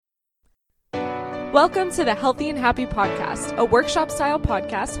Welcome to the Healthy and Happy Podcast, a workshop-style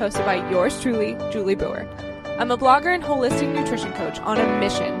podcast hosted by yours truly, Julie Boer. I'm a blogger and holistic nutrition coach on a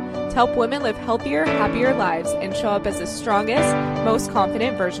mission to help women live healthier, happier lives and show up as the strongest, most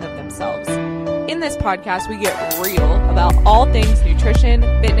confident version of themselves. In this podcast, we get real about all things nutrition,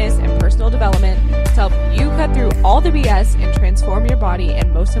 fitness, and personal development to help you cut through all the BS and transform your body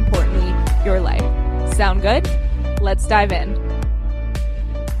and, most importantly, your life. Sound good? Let's dive in.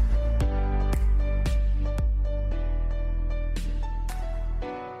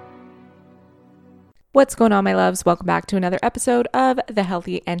 What's going on, my loves? Welcome back to another episode of the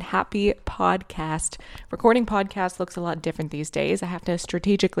Healthy and Happy Podcast. Recording podcasts looks a lot different these days. I have to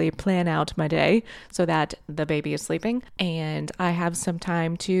strategically plan out my day so that the baby is sleeping and I have some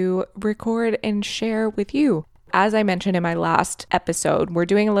time to record and share with you. As I mentioned in my last episode, we're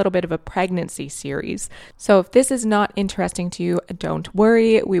doing a little bit of a pregnancy series. So if this is not interesting to you, don't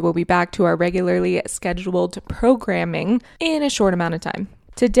worry. We will be back to our regularly scheduled programming in a short amount of time.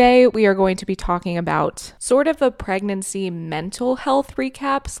 Today, we are going to be talking about sort of a pregnancy mental health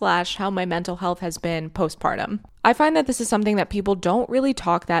recap / how my mental health has been postpartum. I find that this is something that people don't really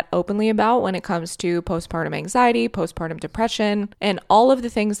talk that openly about when it comes to postpartum anxiety, postpartum depression, and all of the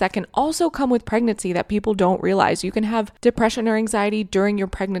things that can also come with pregnancy that people don't realize. You can have depression or anxiety during your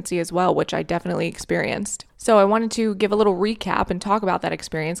pregnancy as well, which I definitely experienced. So I wanted to give a little recap and talk about that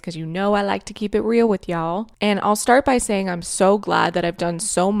experience because you know I like to keep it real with y'all. And I'll start by saying I'm so glad that I've done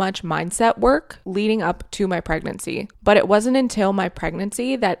so much mindset work leading up to my pregnancy. But it wasn't until my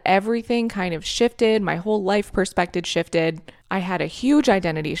pregnancy that everything kind of shifted, my whole life perspective shifted. I had a huge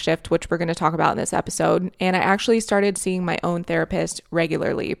identity shift, which we're going to talk about in this episode, and I actually started seeing my own therapist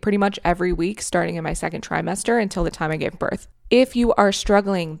regularly, pretty much every week, starting in my second trimester until the time I gave birth. If you are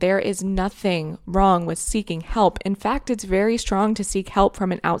struggling, there is nothing wrong with seeking help. In fact, it's very strong to seek help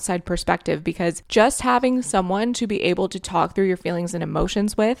from an outside perspective because just having someone to be able to talk through your feelings and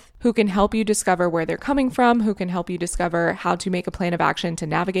emotions with, who can help you discover where they're coming from, who can help you discover how to make a plan of action to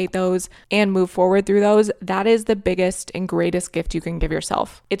navigate those and move forward through those, that is the biggest and greatest gift you can give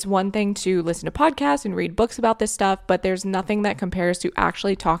yourself. It's one thing to listen to podcasts and read books about this stuff, but there's nothing that compares to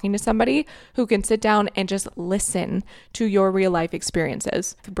actually talking to somebody who can sit down and just listen to your real life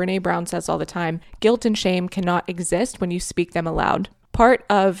experiences. Brené Brown says all the time, guilt and shame cannot exist when you speak them aloud. Part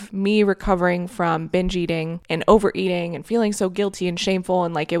of me recovering from binge eating and overeating and feeling so guilty and shameful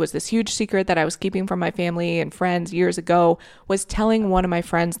and like it was this huge secret that I was keeping from my family and friends years ago was telling one of my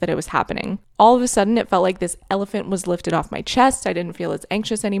friends that it was happening. All of a sudden, it felt like this elephant was lifted off my chest. I didn't feel as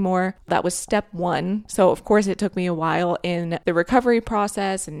anxious anymore. That was step one. So of course, it took me a while in the recovery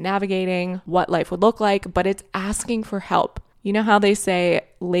process and navigating what life would look like, but it's asking for help. You know how they say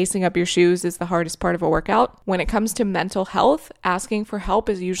lacing up your shoes is the hardest part of a workout? When it comes to mental health, asking for help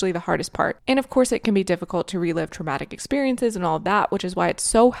is usually the hardest part. And of course, it can be difficult to relive traumatic experiences and all of that, which is why it's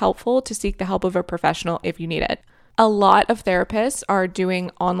so helpful to seek the help of a professional if you need it. A lot of therapists are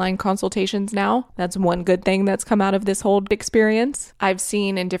doing online consultations now. That's one good thing that's come out of this whole experience. I've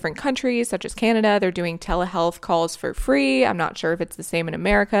seen in different countries, such as Canada, they're doing telehealth calls for free. I'm not sure if it's the same in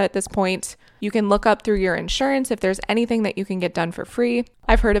America at this point. You can look up through your insurance if there's anything that you can get done for free.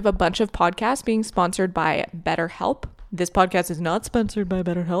 I've heard of a bunch of podcasts being sponsored by BetterHelp. This podcast is not sponsored by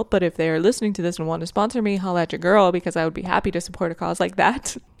BetterHelp, but if they are listening to this and want to sponsor me, holla at your girl because I would be happy to support a cause like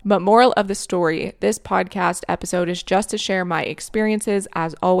that. But moral of the story, this podcast episode is just to share my experiences,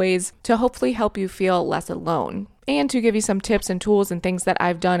 as always, to hopefully help you feel less alone and to give you some tips and tools and things that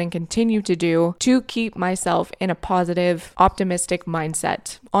I've done and continue to do to keep myself in a positive, optimistic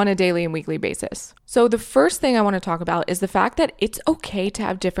mindset on a daily and weekly basis. So the first thing I want to talk about is the fact that it's okay to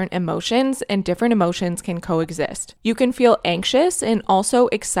have different emotions and different emotions can coexist. You can feel anxious and also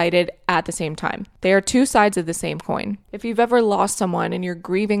excited at the same time. They are two sides of the same coin. If you've ever lost someone and you're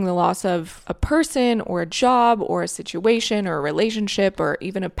grieving the loss of a person or a job or a situation or a relationship or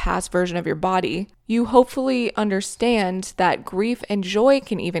even a past version of your body, you hopefully understand that grief and joy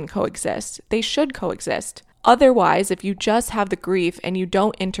can even coexist. They should coexist. Otherwise, if you just have the grief and you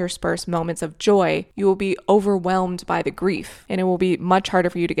don't intersperse moments of joy, you will be overwhelmed by the grief and it will be much harder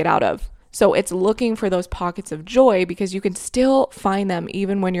for you to get out of. So it's looking for those pockets of joy because you can still find them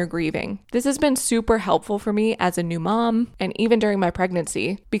even when you're grieving. This has been super helpful for me as a new mom and even during my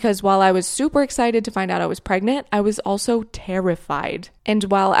pregnancy because while I was super excited to find out I was pregnant, I was also terrified. And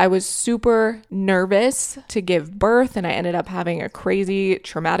while I was super nervous to give birth and I ended up having a crazy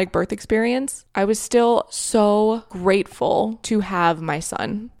traumatic birth experience, I was still so grateful to have my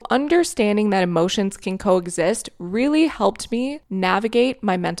son. Understanding that emotions can coexist really helped me navigate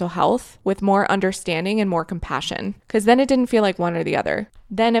my mental health with more understanding and more compassion, because then it didn't feel like one or the other.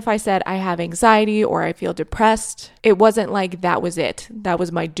 Then if I said I have anxiety or I feel depressed, it wasn't like that was it. That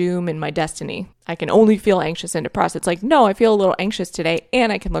was my doom and my destiny. I can only feel anxious and depressed. It's like, no, I feel a little anxious today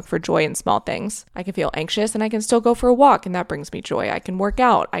and I can look for joy in small things. I can feel anxious and I can still go for a walk and that brings me joy. I can work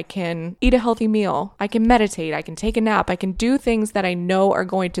out. I can eat a healthy meal. I can meditate. I can take a nap. I can do things that I know are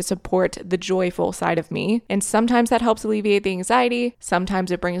going to support the joyful side of me. And sometimes that helps alleviate the anxiety. Sometimes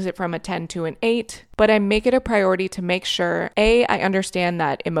it brings it from a 10 to an 8. But I make it a priority to make sure, A, I understand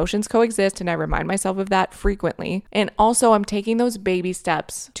that emotions coexist and I remind myself of that frequently. And also I'm taking those baby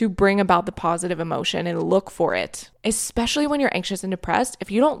steps to bring about the positive emotion and look for it. Especially when you're anxious and depressed,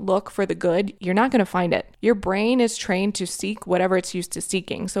 if you don't look for the good, you're not going to find it. Your brain is trained to seek whatever it's used to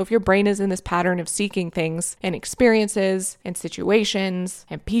seeking. So if your brain is in this pattern of seeking things and experiences and situations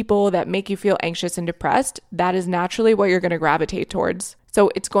and people that make you feel anxious and depressed, that is naturally what you're going to gravitate towards. So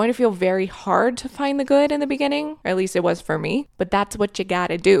it's going to feel very hard to find the good in the beginning, or at least it was for me, but that's what you got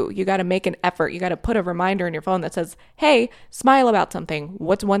to do. You got to make an effort. You got to put a reminder in your phone that says, hey, smile about something.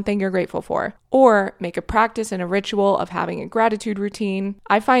 What's one thing you're grateful for? Or make a practice and a ritual of having a gratitude routine.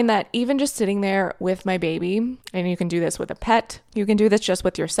 I find that even just sitting there with my baby, and you can do this with a pet, you can do this just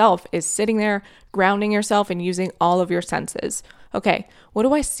with yourself, is sitting there, grounding yourself and using all of your senses. Okay, what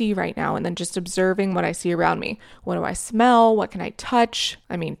do I see right now? And then just observing what I see around me. What do I smell? What can I touch?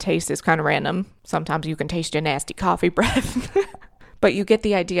 I mean, taste is kind of random. Sometimes you can taste your nasty coffee breath. But you get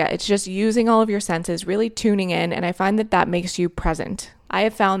the idea. It's just using all of your senses, really tuning in. And I find that that makes you present. I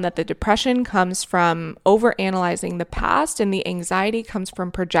have found that the depression comes from overanalyzing the past and the anxiety comes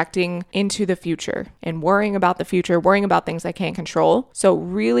from projecting into the future and worrying about the future, worrying about things I can't control. So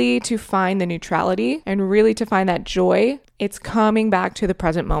really to find the neutrality and really to find that joy, it's coming back to the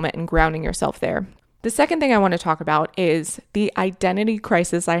present moment and grounding yourself there. The second thing I want to talk about is the identity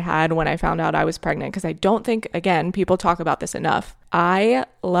crisis I had when I found out I was pregnant, because I don't think, again, people talk about this enough. I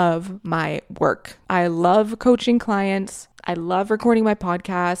love my work. I love coaching clients. I love recording my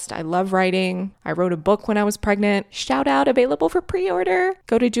podcast. I love writing. I wrote a book when I was pregnant. Shout out, available for pre-order.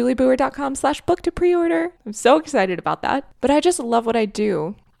 Go to juliebauer.com/book to pre-order. I'm so excited about that. But I just love what I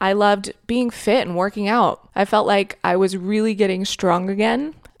do. I loved being fit and working out. I felt like I was really getting strong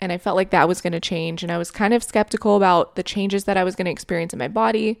again. And I felt like that was going to change. And I was kind of skeptical about the changes that I was going to experience in my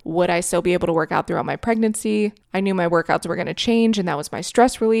body. Would I still be able to work out throughout my pregnancy? I knew my workouts were going to change and that was my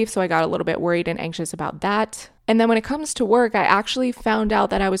stress relief. So I got a little bit worried and anxious about that. And then when it comes to work, I actually found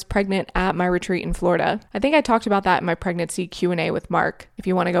out that I was pregnant at my retreat in Florida. I think I talked about that in my pregnancy Q&A with Mark, if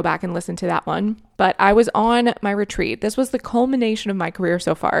you want to go back and listen to that one. But I was on my retreat. This was the culmination of my career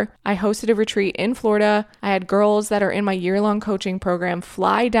so far. I hosted a retreat in Florida. I had girls that are in my year-long coaching program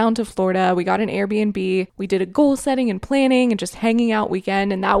fly down to Florida. We got an Airbnb. We did a goal setting and planning and just hanging out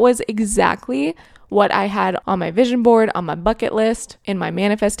weekend. And that was exactly what I had on my vision board, on my bucket list, in my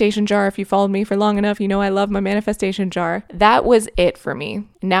manifestation jar. If you followed me for long enough, you know I love my manifestation jar. That was it for me.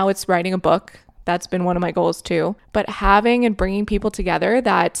 Now it's writing a book. That's been one of my goals too. But having and bringing people together,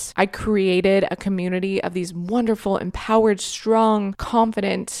 that I created a community of these wonderful, empowered, strong,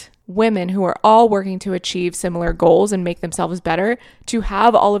 confident women who are all working to achieve similar goals and make themselves better, to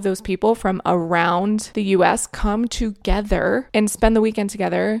have all of those people from around the US come together and spend the weekend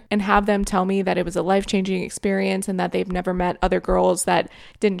together and have them tell me that it was a life-changing experience and that they've never met other girls that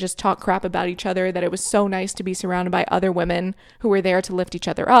didn't just talk crap about each other, that it was so nice to be surrounded by other women who were there to lift each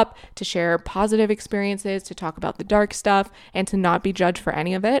other up, to share positive experiences, to talk about the dark stuff, and to not be judged for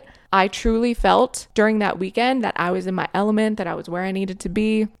any of it. I truly felt during that weekend that I was in my element, that I was where I needed to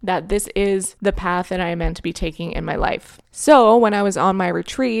be, that this is the path that I am meant to be taking in my life. So when I was on my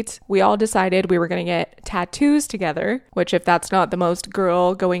retreat, we all decided we were going to get tattoos together, which if that's not the most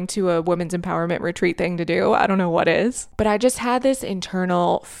girl going to a women's empowerment retreat thing to do, I don't know what is. But I just had this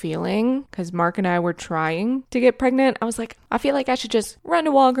internal feeling, because Mark and I were trying to get pregnant. I was like, I feel like I should just run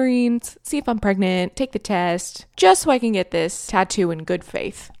to Walgreens, see if I'm pregnant, take the test, just so I can get this tattoo in good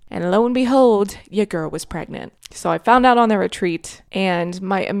faith. And lo and behold, your girl was pregnant. So I found out on the retreat and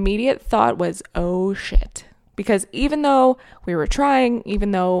my immediate thought was, oh shit. Because even though we were trying,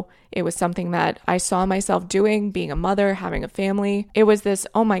 even though it was something that I saw myself doing, being a mother, having a family, it was this,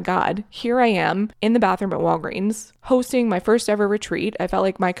 oh my God, here I am in the bathroom at Walgreens, hosting my first ever retreat. I felt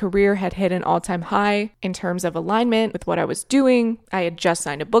like my career had hit an all-time high in terms of alignment with what I was doing. I had just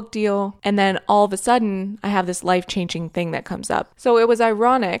signed a book deal. And then all of a sudden, I have this life-changing thing that comes up. So it was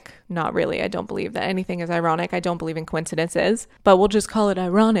ironic. Not really. I don't believe that anything is ironic. I don't believe in coincidences. But we'll just call it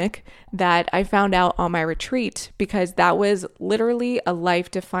ironic that I found out on my retreat, because that was literally a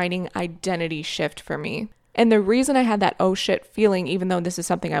life-defining identity shift for me. And the reason I had that oh shit feeling, even though this is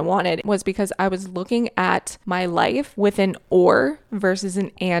something I wanted, was because I was looking at my life with an or versus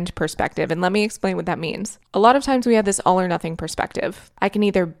an and perspective. And let me explain what that means. A lot of times we have this all or nothing perspective. I can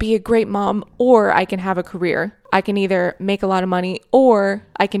either be a great mom or I can have a career. I can either make a lot of money or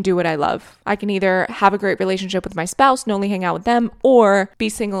I can do what I love. I can either have a great relationship with my spouse and only hang out with them, or be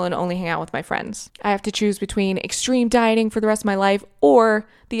single and only hang out with my friends. I have to choose between extreme dieting for the rest of my life or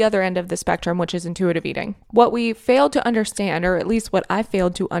the other end of the spectrum, which is intuitive eating. What we failed to understand, or at least what I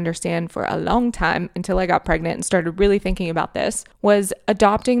failed to understand for a long time until I got pregnant and started really thinking about this, was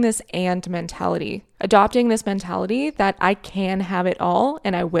adopting this and mentality. Adopting this mentality that I can have it all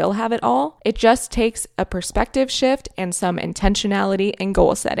and I will have it all. It just takes a perspective shift and some intentionality and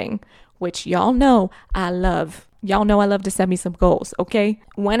goal setting, which y'all know I love. Y'all know I love to set me some goals, okay?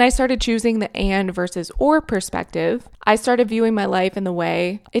 When I started choosing the and versus or perspective, I started viewing my life in the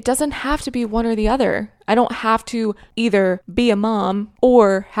way it doesn't have to be one or the other. I don't have to either be a mom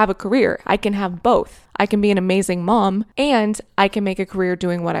or have a career. I can have both. I can be an amazing mom and I can make a career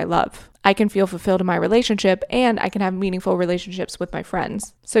doing what I love. I can feel fulfilled in my relationship and I can have meaningful relationships with my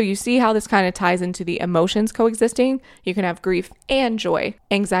friends. So you see how this kind of ties into the emotions coexisting? You can have grief and joy,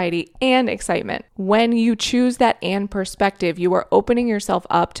 anxiety and excitement. When you choose that and perspective, you are opening yourself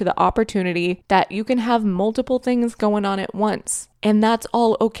up to the opportunity that you can have multiple things going on at once. And that's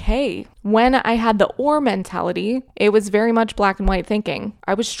all okay. When I had the or mentality, it was very much black and white thinking.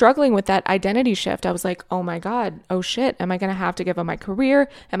 I was struggling with that identity shift. I was like, oh my God, oh shit, am I going to have to give up my career?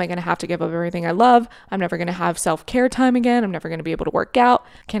 Am I going to have to give up everything I love? I'm never going to have self-care time again. I'm never going to be able to work out.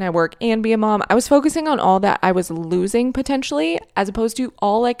 Can I work and be a mom? I was focusing on all that I was losing potentially, as opposed to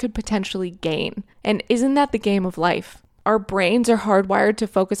all I could potentially gain. And isn't that the game of life? Our brains are hardwired to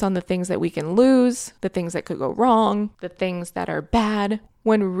focus on the things that we can lose, the things that could go wrong, the things that are bad,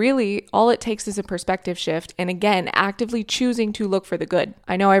 when really all it takes is a perspective shift and again, actively choosing to look for the good.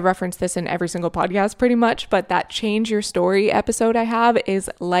 I know I reference this in every single podcast pretty much, but that change your story episode I have is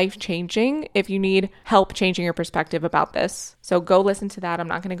life-changing if you need help changing your perspective about this. So go listen to that. I'm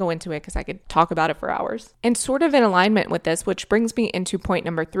not going to go into it because I could talk about it for hours. And sort of in alignment with this, which brings me into point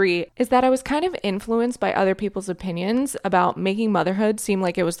number 3, is that I was kind of influenced by other people's opinions about making motherhood seem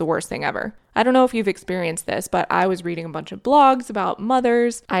like it was the worst thing ever. I don't know if you've experienced this, but I was reading a bunch of blogs about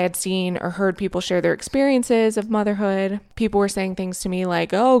mothers. I had seen or heard people share their experiences of motherhood. People were saying things to me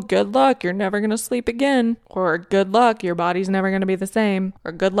like, oh, good luck, you're never going to sleep again. Or good luck, your body's never going to be the same.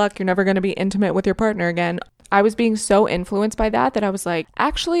 Or good luck, you're never going to be intimate with your partner again. I was being so influenced by that I was like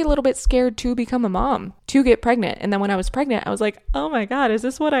actually a little bit scared to become a mom, to get pregnant. And then when I was pregnant, I was like, oh my God, is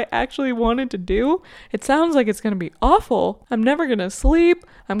this what I actually wanted to do? It sounds like it's going to be awful. I'm never going to sleep.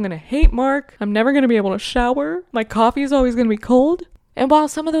 I'm going to hate Mark. I'm never going to be able to shower. My coffee is always going to be cold. And while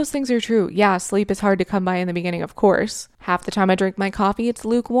some of those things are true, yeah, sleep is hard to come by in the beginning, of course. Half the time I drink my coffee, it's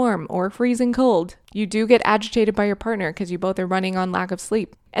lukewarm or freezing cold. You do get agitated by your partner because you both are running on lack of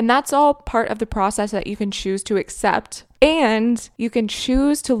sleep. And that's all part of the process that you can choose to accept. And you can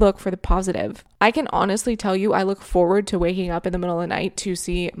choose to look for the positive. I can honestly tell you, I look forward to waking up in the middle of the night to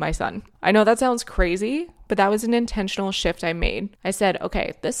see my son. I know that sounds crazy, but that was an intentional shift I made. I said,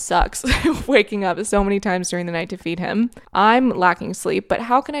 okay, this sucks waking up so many times during the night to feed him. I'm lacking sleep, but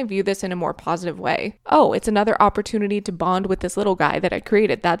how can I view this in a more positive way? Oh, it's another opportunity to bond with this little guy that I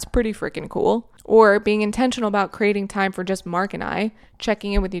created. That's pretty freaking cool. Or being intentional about creating time for just Mark and I,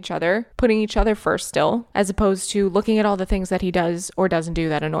 checking in with each other, putting each other first still, as opposed to looking at all the things that he does or doesn't do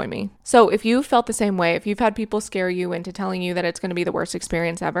that annoy me. So if you felt the same way, if you've had people scare you into telling you that it's going to be the worst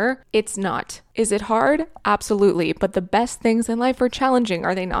experience ever, it's not. Is it hard? Absolutely. But the best things in life are challenging,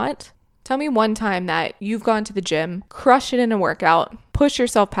 are they not? Tell me one time that you've gone to the gym, crushed it in a workout, pushed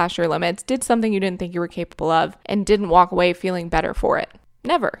yourself past your limits, did something you didn't think you were capable of, and didn't walk away feeling better for it.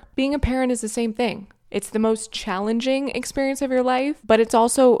 Never. Being a parent is the same thing. It's the most challenging experience of your life, but it's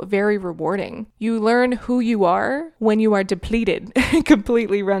also very rewarding. You learn who you are when you are depleted,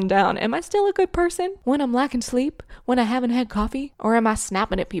 completely run down. Am I still a good person when I'm lacking sleep, when I haven't had coffee, or am I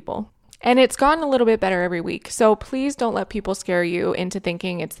snapping at people? And it's gotten a little bit better every week. So please don't let people scare you into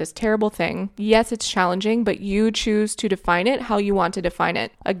thinking it's this terrible thing. Yes, it's challenging, but you choose to define it how you want to define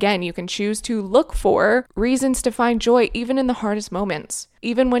it. Again, you can choose to look for reasons to find joy even in the hardest moments.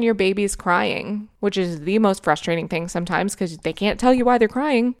 Even when your baby is crying, which is the most frustrating thing sometimes because they can't tell you why they're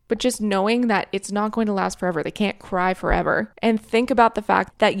crying, but just knowing that it's not going to last forever. They can't cry forever. And think about the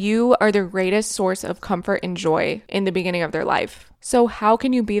fact that you are their greatest source of comfort and joy in the beginning of their life. So how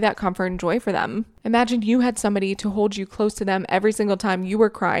can you be that comfort and joy for them? Imagine you had somebody to hold you close to them every single time you were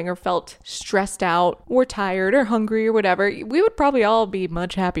crying or felt stressed out or tired or hungry or whatever. We would probably all be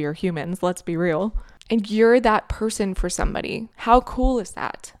much happier humans, let's be real. and you're that person for somebody. How cool is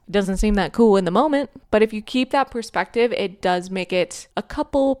that? It doesn't seem that cool in the moment, but if you keep that perspective, it does make it a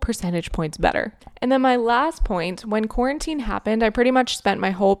couple percentage points better. And then my last point, when quarantine happened, I pretty much spent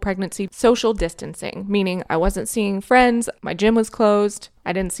my whole pregnancy social distancing, meaning I wasn't seeing friends, my gym was closed,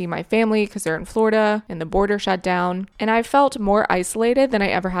 I didn't see my family because they're in Florida and the border shut down, and I felt more isolated than I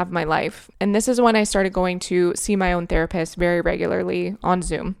ever have in my life. And this is when I started going to see my own therapist very regularly on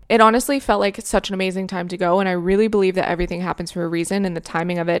Zoom. It honestly felt like such an amazing time to go, and I really believe that everything happens for a reason, and the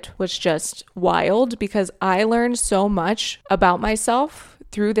timing of it was just wild because I learned so much about myself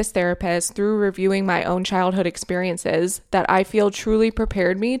through this therapist, through reviewing my own childhood experiences, that I feel truly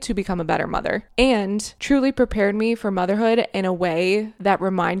prepared me to become a better mother and truly prepared me for motherhood in a way that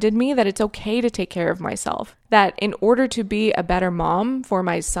reminded me that it's okay to take care of myself. That in order to be a better mom for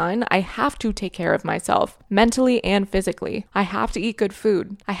my son, I have to take care of myself mentally and physically. I have to eat good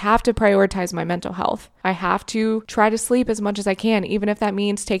food. I have to prioritize my mental health. I have to try to sleep as much as I can, even if that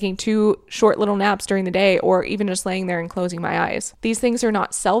means taking 2 short little naps during the day or even just laying there and closing my eyes. These things are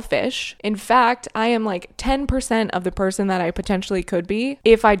not selfish. In fact, I am like 10% of the person that I potentially could be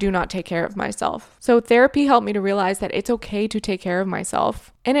if I do not take care of myself. So therapy helped me to realize that it's okay to take care of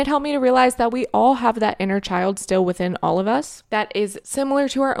myself. And it helped me to realize that we all have that inner child still within all of us that is similar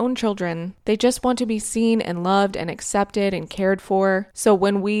to our own children. They just want to be seen and loved and accepted and cared for. So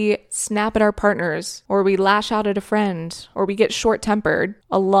when we snap at our partners or we lash out at a friend or we get short-tempered,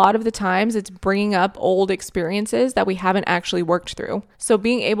 a lot of the times it's bringing up old experiences that we haven't actually worked through. So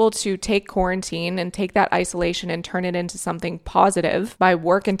being able to take quarantine and take that isolation and turn it into something positive by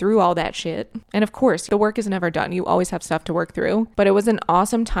working through all that shit. And of course, the work is never done. You always have stuff to work through, but it was an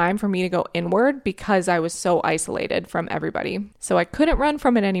awesome time for me to go inward because I was so isolated from everybody. So I couldn't run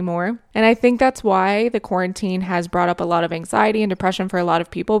from it anymore. And I think that's why the quarantine has brought up a lot of anxiety and depression for a lot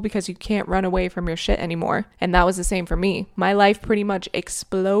of people, because you can't run away from your shit anymore. And that was the same for me. My life pretty much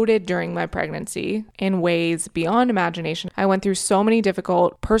exploded during my pregnancy in ways beyond imagination. I went through so many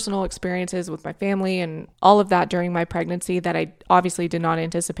difficult personal experiences with my family and all of that during my pregnancy that I obviously did not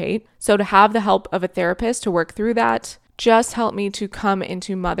anticipate. So to have the help of a therapist to work through that just helped me to come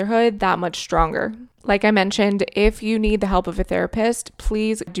into motherhood that much stronger. Like I mentioned, if you need the help of a therapist,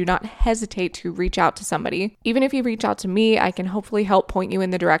 please do not hesitate to reach out to somebody. Even if you reach out to me, I can hopefully help point you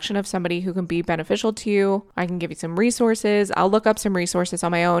in the direction of somebody who can be beneficial to you. I can give you some resources. I'll look up some resources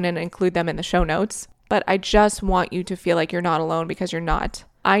on my own and include them in the show notes. But I just want you to feel like you're not alone, because you're not.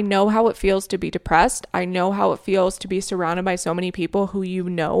 I know how it feels to be depressed. I know how it feels to be surrounded by so many people who you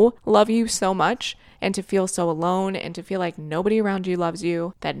know love you so much, and to feel so alone and to feel like nobody around you loves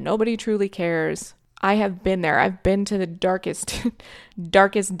you, that nobody truly cares. I have been there. I've been to the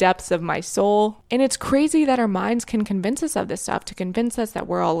darkest depths of my soul. And it's crazy that our minds can convince us of this stuff, to convince us that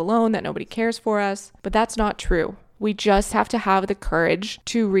we're all alone, that nobody cares for us. But that's not true. We just have to have the courage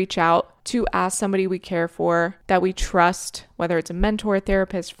to reach out, to ask somebody we care for, that we trust, whether it's a mentor,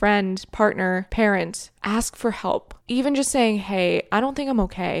 therapist, friend, partner, parent. Ask for help. Even just saying, hey, I don't think I'm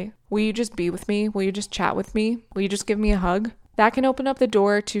okay. Will you just be with me? Will you just chat with me? Will you just give me a hug? That can open up the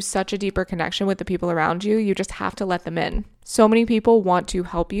door to such a deeper connection with the people around you. You just have to let them in. So many people want to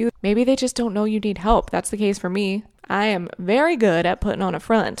help you. Maybe they just don't know you need help. That's the case for me. I am very good at putting on a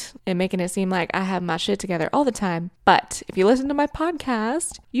front and making it seem like I have my shit together all the time. But if you listen to my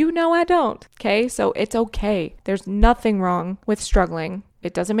podcast, you know I don't. Okay? So it's okay. There's nothing wrong with struggling.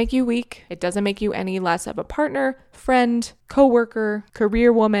 It doesn't make you weak. It doesn't make you any less of a partner, friend, coworker,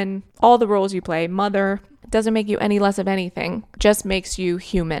 career woman, all the roles you play, mother. It doesn't make you any less of anything. It just makes you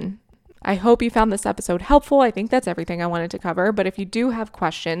human. I hope you found this episode helpful. I think that's everything I wanted to cover. But if you do have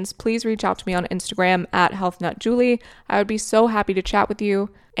questions, please reach out to me on Instagram at HealthNutJulie. I would be so happy to chat with you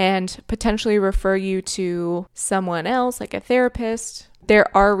and potentially refer you to someone else, like a therapist.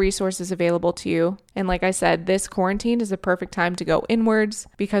 There are resources available to you. And like I said, this quarantine is a perfect time to go inwards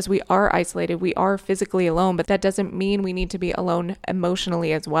because we are isolated. We are physically alone, but that doesn't mean we need to be alone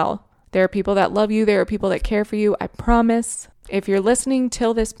emotionally as well. There are people that love you. There are people that care for you. I promise. If you're listening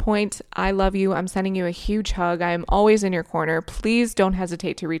till this point, I love you. I'm sending you a huge hug. I am always in your corner. Please don't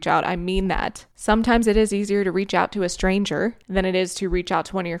hesitate to reach out. I mean that. Sometimes it is easier to reach out to a stranger than it is to reach out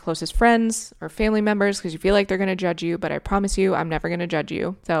to one of your closest friends or family members because you feel like they're going to judge you. But I promise you, I'm never going to judge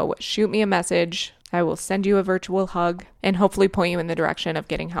you. So shoot me a message. I will send you a virtual hug and hopefully point you in the direction of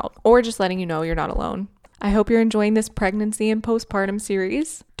getting help or just letting you know you're not alone. I hope you're enjoying this pregnancy and postpartum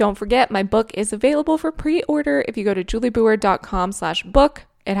series. Don't forget, my book is available for pre-order if you go to juliebauer.com/book.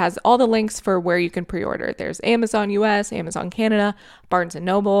 It has all the links for where you can pre-order. There's Amazon US, Amazon Canada, Barnes &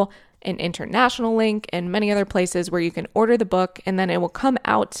 Noble. an international link, and many other places where you can order the book, and then it will come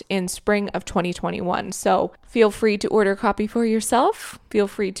out in spring of 2021. So feel free to order a copy for yourself. Feel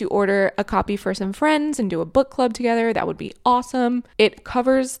free to order a copy for some friends and do a book club together. That would be awesome. It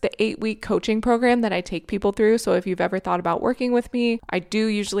covers the 8-week coaching program that I take people through. So if you've ever thought about working with me, I do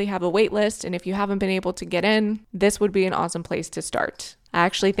usually have a wait list. And if you haven't been able to get in, this would be an awesome place to start. I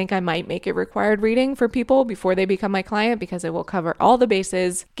actually think I might make it required reading for people before they become my client, because it will cover all the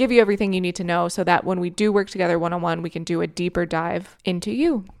bases, give you everything you need to know, so that when we do work together one-on-one, we can do a deeper dive into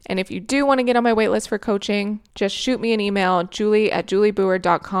you. And if you do want to get on my waitlist for coaching, just shoot me an email,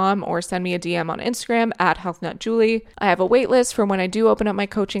 julie@juliebauer.com, or send me a DM on Instagram @healthnutjulie. I have a waitlist for when I do open up my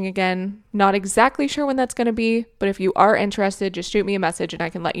coaching again. Not exactly sure when that's going to be, but if you are interested, just shoot me a message and I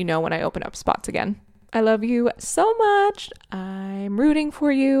can let you know when I open up spots again. I love you so much. I'm rooting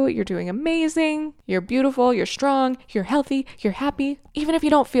for you. You're doing amazing. You're beautiful. You're strong. You're healthy. You're happy. Even if you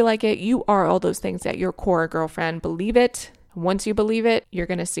don't feel like it, you are all those things at your core, girlfriend. Believe it. Once you believe it, you're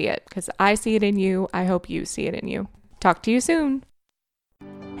going to see it, because I see it in you. I hope you see it in you. Talk to you soon.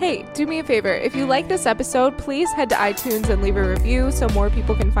 Hey, do me a favor. If you like this episode, please head to iTunes and leave a review so more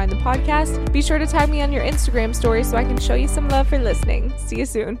people can find the podcast. Be sure to tag me on your Instagram story so I can show you some love for listening. See you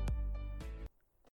soon.